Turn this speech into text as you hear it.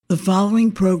The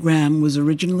following program was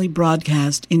originally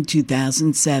broadcast in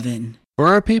 2007. For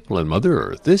our people in Mother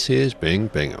Earth, this is Bing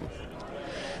Bingham.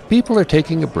 People are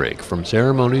taking a break from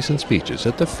ceremonies and speeches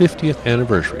at the 50th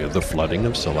anniversary of the flooding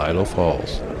of Celilo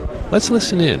Falls. Let's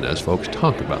listen in as folks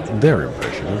talk about their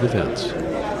impression of events.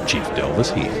 Chief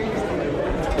Delvis Heath.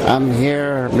 I'm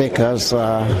here because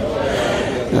the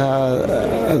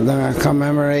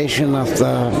commemoration of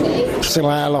the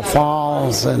Celilo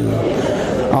Falls, and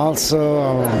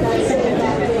also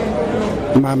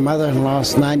my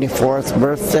mother-in-law's 94th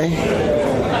birthday.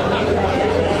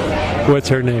 What's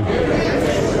her name?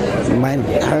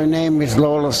 Her name is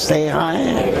Lola Stay High,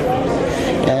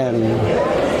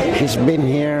 and she's been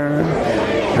here.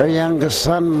 Her youngest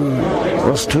son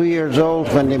was 2 years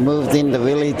old when they moved in the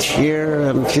village here,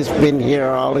 and she's been here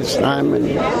all this time.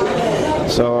 And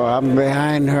so I'm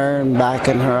behind her and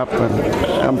backing her up, and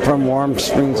I'm from Warm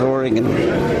Springs, Oregon.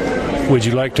 Would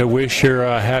you like to wish her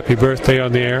a happy birthday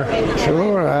on the air?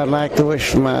 Sure, I'd like to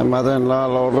wish my mother-in-law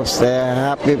Lola Stay a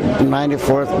happy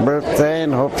 94th birthday,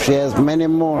 and hope she has many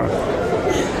more.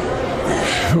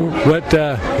 What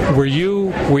were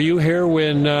you here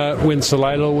when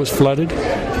Celilo was flooded?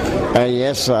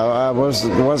 Yes, I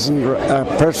wasn't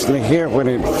personally here when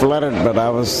it flooded, but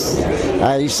I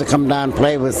used to come down and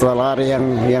play with a lot of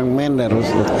young men that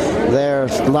was there.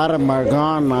 A lot of them are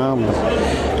gone now.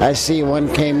 I see one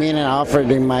came in and offered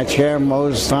him my chair.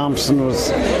 Moses Thompson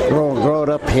growed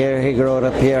up here. He growed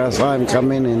up here. I saw him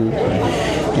come in,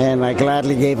 and I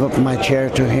gladly gave up my chair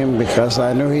to him because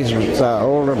I knew his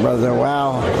older brother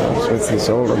well. I was with his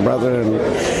older brother and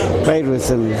played with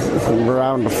him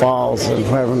around the falls and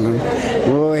wherever.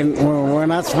 We're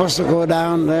not supposed to go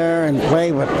down there and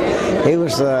play, but he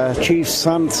was the chief's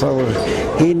son, so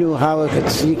he knew how we could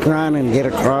sneak around and get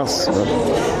across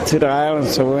to the island.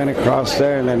 So we went across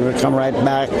there, and then we come right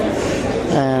back.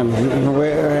 And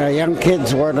young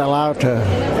kids weren't allowed to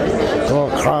go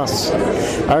across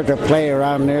or to play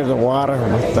around near the water,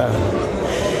 but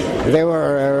they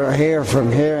were here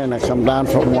from here, and I come down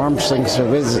from Warm Springs to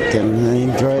visit, and I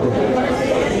enjoyed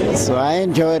it. So I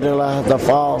enjoyed the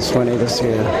falls when it was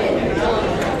here.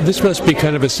 This must be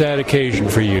kind of a sad occasion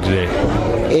for you today.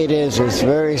 It is. It's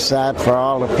very sad for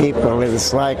all the people.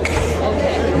 It's like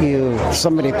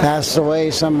somebody passed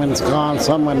away, someone's gone,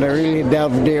 someone they really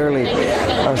loved dearly,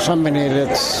 or somebody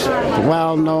that's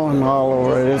well known all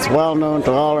over. It's well known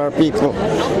to all our people,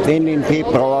 the Indian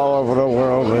people all over the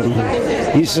world. And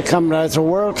used to come. It's a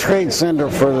World Trade Center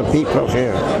for the people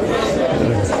here.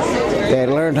 They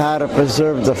learned how to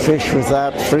preserve the fish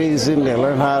without freezing. They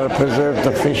learned how to preserve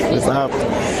the fish without.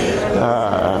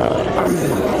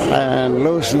 And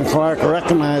Lewis and Clark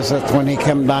recognized that when he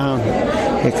came down,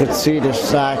 he could see the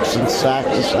sacks and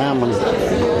sacks of salmon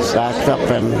stacked up,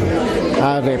 and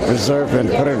how they preserved and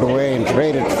put it away and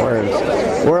traded for it.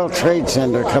 World Trade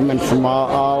Center coming from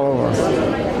all over.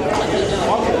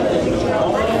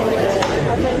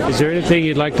 Is there anything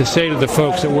you'd like to say to the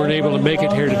folks that weren't able to make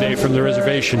it here today from the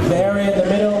reservation?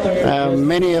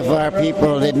 Many of our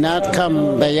people did not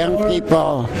come. The young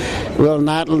people will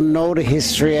not know the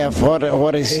history of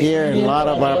what is here. And a lot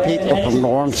of our people from the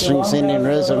Warm Springs Indian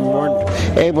Reservation weren't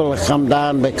able to come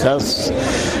down because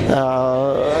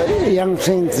young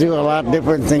things do a lot of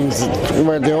different things.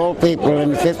 Where the old people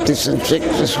in the 50s and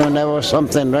 60s, when there was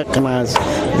something recognized,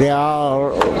 they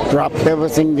all dropped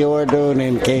everything they were doing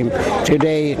and came.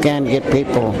 Today you can't get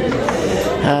people.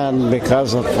 And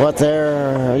because of what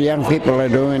their young people are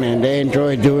doing, and they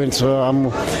enjoy doing so, I'm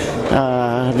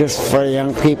just for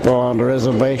young people on the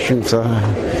reservation. So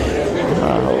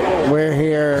we're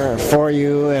here for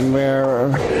you, and we're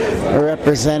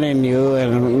representing you,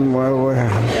 and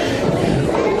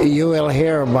you will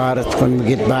hear about it when we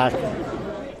get back.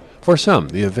 For some,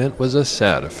 the event was a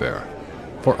sad affair.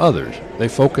 For others, they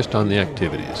focused on the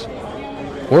activities.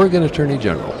 Oregon Attorney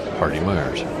General Hardy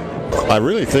Myers. I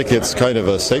really think it's kind of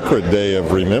a sacred day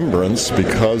of remembrance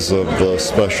because of the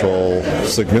special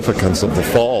significance of the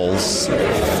falls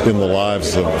in the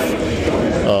lives of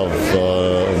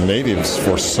natives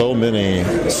for so many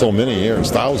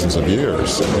years, thousands of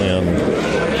years, and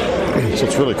so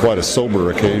it's really quite a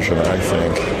sober occasion, I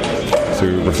think,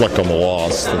 to reflect on the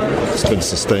loss that's been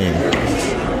sustained.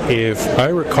 If I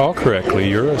recall correctly,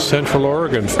 you're a Central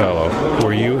Oregon fellow.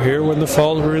 Were you here when the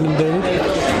falls were inundated?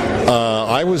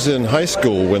 I was in high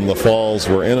school when the falls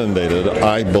were inundated.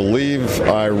 I believe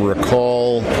I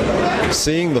recall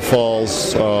seeing the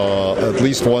falls at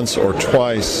least once or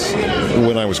twice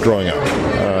when I was growing up.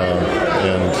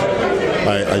 And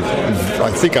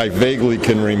I think I vaguely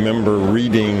can remember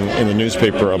reading in the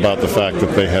newspaper about the fact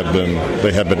that they had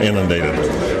been inundated.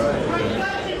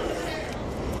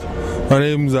 My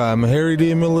name's Harry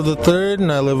D. Miller III,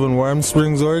 and I live in Warm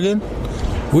Springs, Oregon.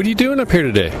 What are you doing up here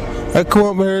today? I come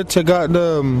up here to check out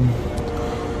the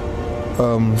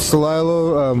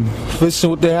Celilo fishing,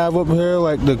 what they have up here,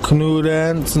 like the canoe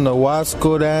dance and the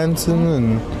Wasco dancing,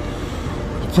 and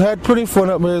had pretty fun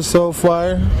up here so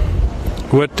far.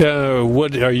 What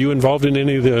are you involved in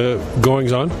any of the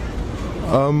goings on?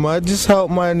 I just help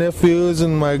my nephews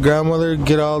and my grandmother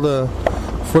get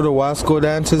for the Wasco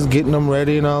dances, getting them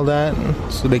ready and all that,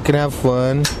 so they can have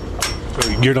fun.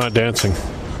 So you're not dancing?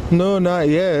 No, not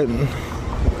yet.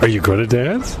 Are you going to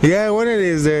dance? Yeah, one of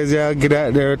these days, I'll get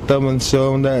out there with them and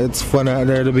show them that it's fun out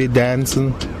there to be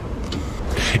dancing.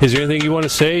 Is there anything you want to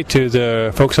say to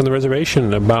the folks on the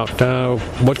reservation about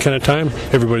what kind of time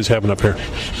everybody's having up here?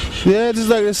 Yeah, just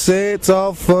like I say, it's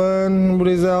all fun.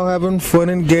 Everybody's all having fun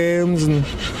in games and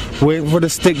waiting for the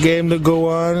stick game to go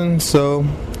on. So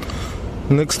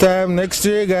next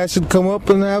year, you guys should come up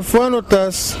and have fun with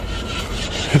us.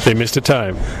 They missed a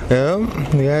time.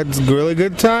 Yeah, it's a really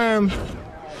good time.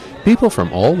 People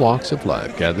from all walks of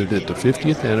life gathered at the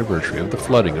 50th anniversary of the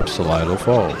flooding of Celilo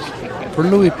Falls. For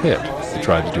Louis Pitt, the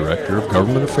tribe's Director of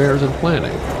Government Affairs and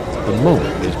Planning, the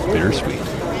moment is bittersweet.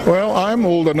 Well, I'm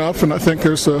old enough, and I think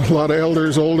there's a lot of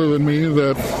elders older than me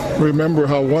that remember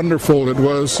how wonderful it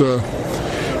was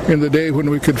in the day when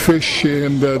we could fish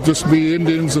and just be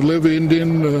Indians and live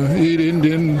Indian, eat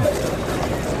Indian,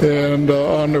 and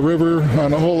on the river,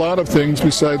 on a whole lot of things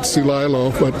besides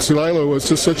Celilo. But Celilo was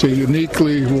just such a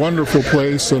uniquely wonderful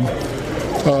place, and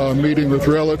meeting with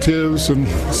relatives and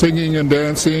singing and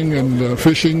dancing and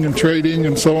fishing and trading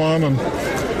and so on.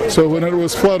 And so when it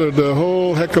was flooded, a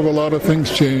whole heck of a lot of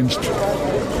things changed.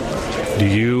 Do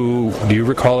you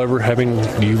recall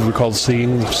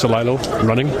seeing Celilo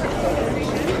running?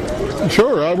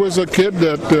 Sure, I was a kid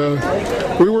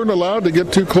that we weren't allowed to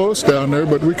get too close down there,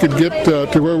 but we could get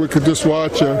to where we could just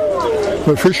watch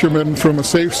the fishermen from a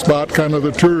safe spot, kind of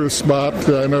the tourist spot.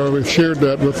 I know we shared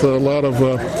that with a lot of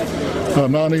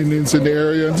non-Indians in the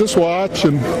area, and just watch,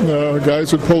 and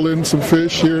guys would pull in some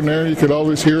fish here and there. You could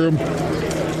always hear them,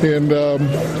 and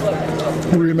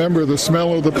remember the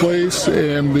smell of the place,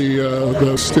 and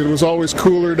it was always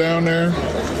cooler down there.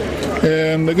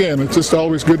 And again, it's just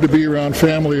always good to be around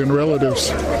family and relatives.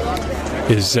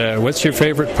 What's your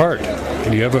favorite part?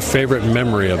 Do you have a favorite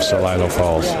memory of Celilo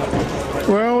Falls?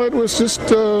 Well, it was just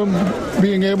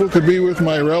being able to be with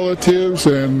my relatives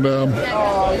and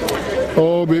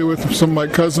be with some of my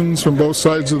cousins from both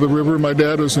sides of the river. My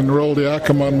dad was in Royal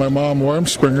Yakima, my mom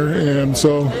Warmspringer, and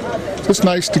so just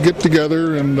nice to get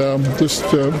together and just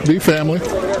be family.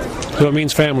 So it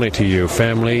means family to you,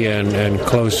 family and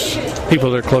close people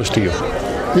that are close to you.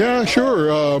 Yeah, sure.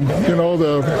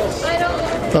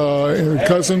 The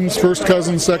cousins, first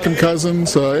cousins, second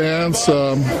cousins, aunts,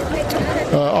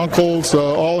 uncles,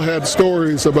 all had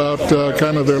stories about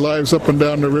kind of their lives up and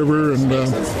down the river,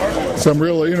 and some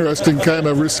really interesting kind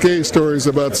of risque stories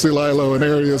about Celilo and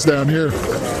areas down here.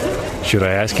 Should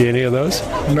I ask you any of those?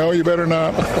 No, you better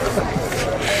not.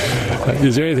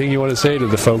 Is there anything you want to say to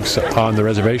the folks on the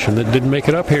reservation that didn't make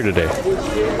it up here today?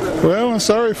 Well, I'm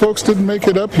sorry folks didn't make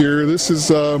it up here. This is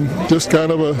just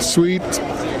kind of a sweet,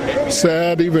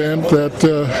 sad event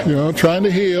that, trying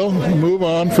to heal, move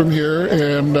on from here,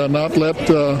 and not let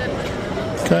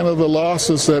kind of the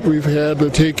losses that we've had,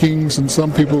 the takings, and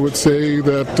some people would say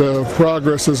that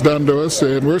progress has done to us,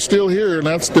 and we're still here, and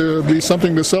that's to be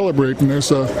something to celebrate. And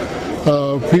there's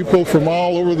people from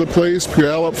all over the place.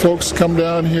 Puyallup folks come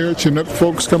down here, Chinook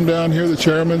folks come down here, the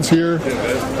chairman's here.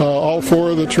 All four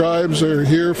of the tribes are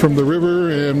here from the river,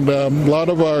 and a lot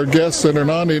of our guests that are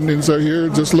non-Indians are here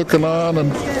just looking on.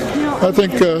 And I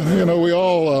think, we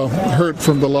all hurt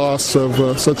from the loss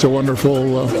of such a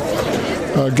wonderful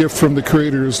gift from the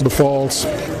creators of the falls.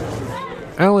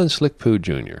 Alan Slickpoo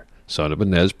Jr., son of a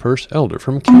Nez Perce elder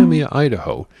from Kamia,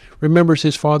 Idaho, remembers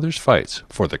his father's fights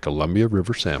for the Columbia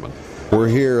River salmon. We're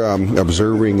here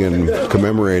observing and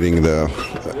commemorating the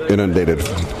inundated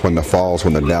when the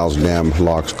Dalles Dam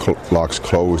locks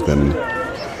closed and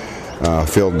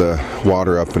filled the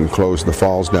water up and closed the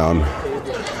falls down.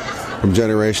 From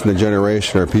generation to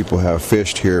generation, our people have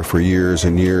fished here for years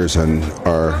and years, and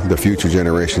the future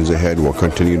generations ahead will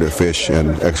continue to fish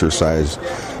and exercise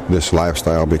this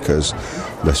lifestyle because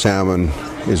the salmon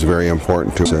is very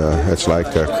important to us. It's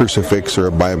like a crucifix or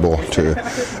a Bible to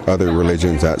other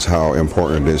religions. That's how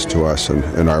important it is to us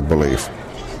and our belief.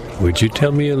 Would you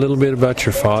tell me a little bit about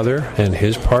your father and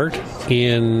his part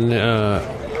in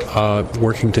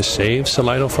working to save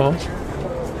Celilo Falls?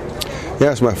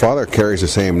 Yes, my father carries the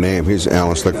same name. He's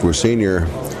Alan Slickpoo Sr.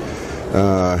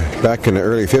 Back in the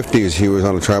early 50s, he was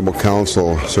on a tribal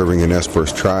council serving the Nez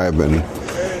Perce tribe, and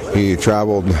he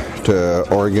traveled to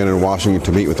Oregon and Washington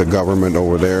to meet with the government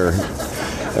over there,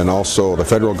 and also the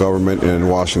federal government in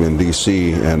Washington,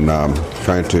 D.C., and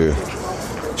trying to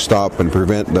stop and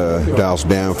prevent the Dalles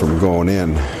Dam from going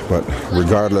in. But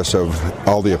regardless of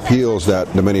all the appeals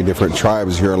that the many different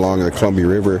tribes here along the Columbia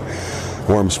River,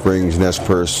 Warm Springs, Nez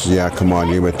Perce, Yakima,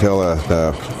 Umatilla,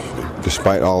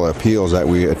 despite all the appeals that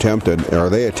we attempted, or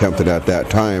they attempted at that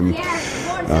time,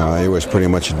 it was pretty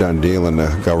much a done deal, and the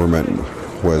government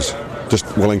was just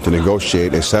willing to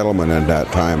negotiate a settlement at that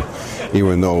time,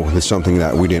 even though it's something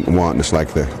that we didn't want. It's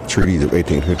like the treaties of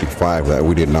 1855 that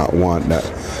we did not want, that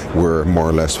we're more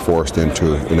or less forced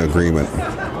into an agreement.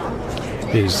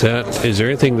 Is there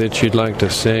anything that you'd like to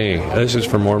say? This is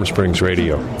from Warm Springs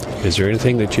Radio. Is there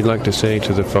anything that you'd like to say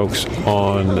to the folks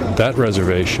on that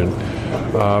reservation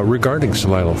regarding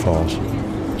Celilo Falls?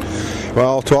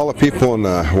 Well, to all the people in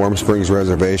the Warm Springs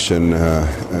Reservation,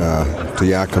 the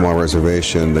Yakima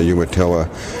Reservation, the Umatilla,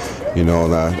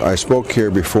 I spoke here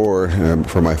before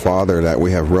for my father that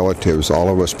we have relatives. All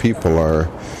of us people are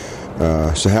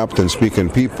Sahaptin-speaking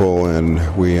people, and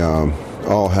we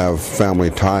all have family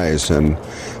ties, and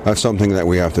that's something that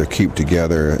we have to keep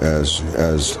together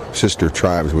as sister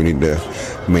tribes. We need to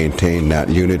maintain that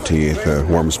unity, the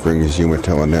Warm Springs,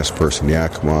 Umatilla, Nez Perce, and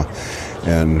Yakima,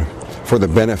 and for the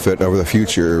benefit of the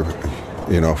future,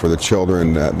 for the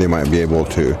children, that they might be able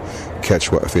to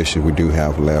catch what fish we do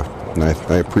have left. And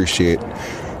I appreciate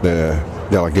the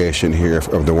delegation here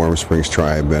of the Warm Springs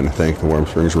tribe, and thank the Warm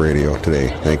Springs Radio today.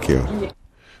 Thank you.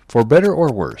 For better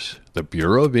or worse, the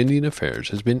Bureau of Indian Affairs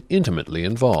has been intimately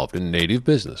involved in Native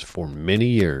business for many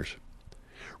years.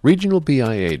 Regional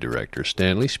BIA Director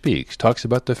Stanley Speaks talks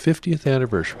about the 50th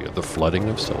anniversary of the flooding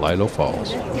of Celilo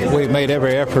Falls. We've made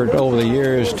every effort over the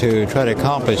years to try to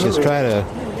accomplish is try to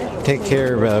take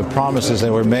care of promises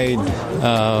that were made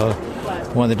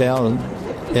when the Dalles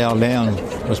Dam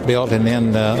was built, and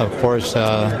then, of course,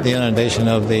 the inundation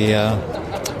of the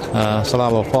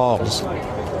Celilo Falls.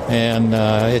 And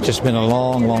it's just been a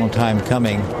long, long time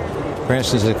coming. For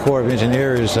instance, the Corps of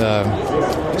Engineers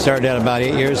started out about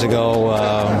 8 years ago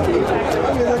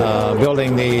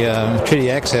building the treaty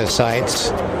access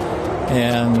sites,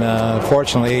 and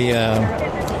fortunately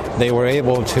they were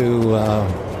able to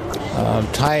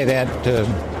tie that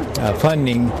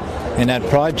funding in that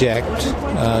project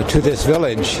to this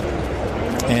village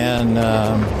and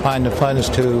find the funds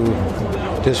to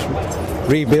just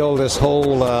rebuild this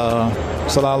whole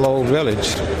Celilo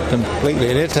village completely.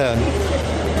 And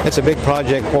it's a big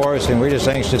project for us, and we're just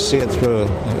anxious to see it through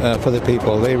for the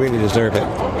people. They really deserve it.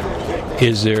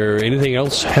 Is there anything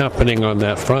else happening on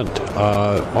that front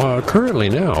currently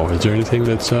now? Is there anything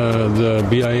that the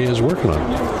BIA is working on?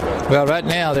 Well, right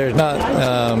now there's not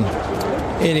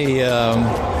any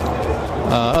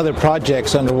other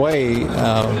projects underway.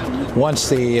 Once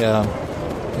the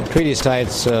treaty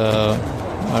sites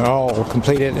are all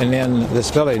completed, and then this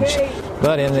village.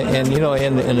 But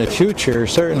in the future,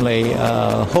 certainly,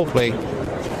 hopefully,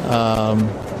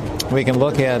 we can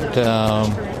look at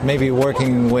maybe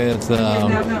working with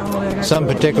some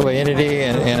particular entity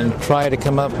and try to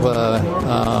come up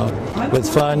with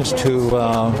funds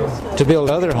to build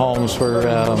other homes for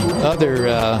other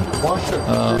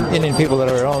Indian people that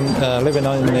are living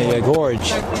on the gorge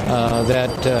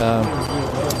that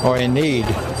are in need.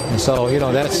 And so,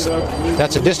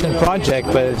 that's a distant project,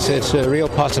 but it's a real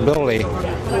possibility.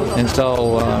 And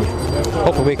so,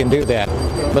 hopefully we can do that.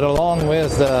 But along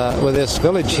with this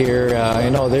village here,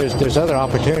 there's other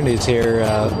opportunities here.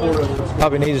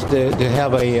 Probably needs to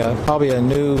have probably a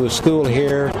new school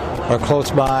here or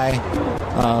close by.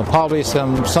 Probably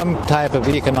some type of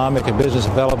economic and business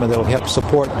development that will help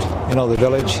support the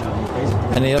village.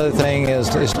 And the other thing is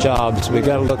jobs. We've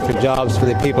got to look for jobs for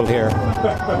the people here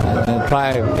and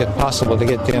try, if possible, to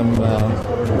get them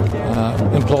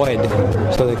employed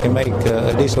so they can make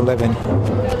a decent living.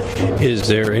 Is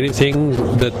there anything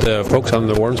that the folks on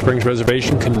the Warm Springs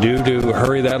Reservation can do to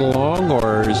hurry that along,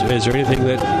 or is there anything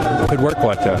that could work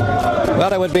like that?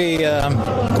 Well, it would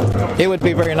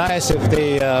be very nice if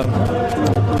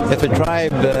the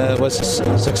tribe was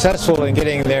successful in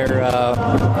getting their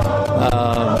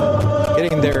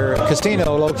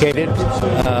casino located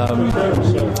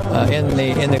in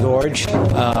the gorge,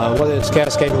 whether it's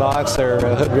Cascade Locks or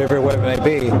Hood River, whatever it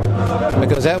may be,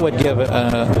 because that would give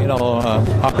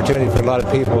opportunity for a lot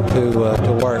of people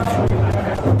to work.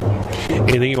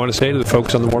 Anything you want to say to the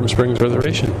folks on the Warm Springs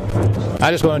Reservation?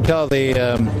 I just want to tell the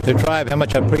tribe how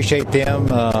much I appreciate them.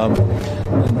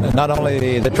 Not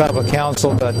only the tribal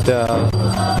council, but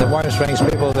the Warm Springs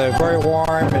people. They're very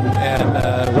warm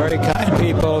and very kind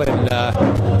people, and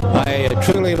I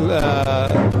truly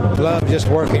love just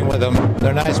working with them.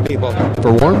 They're nice people.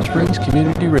 For Warm Springs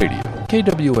Community Radio,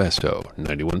 KWSO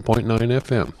 91.9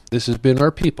 FM, this has been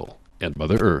Our People and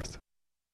Mother Earth.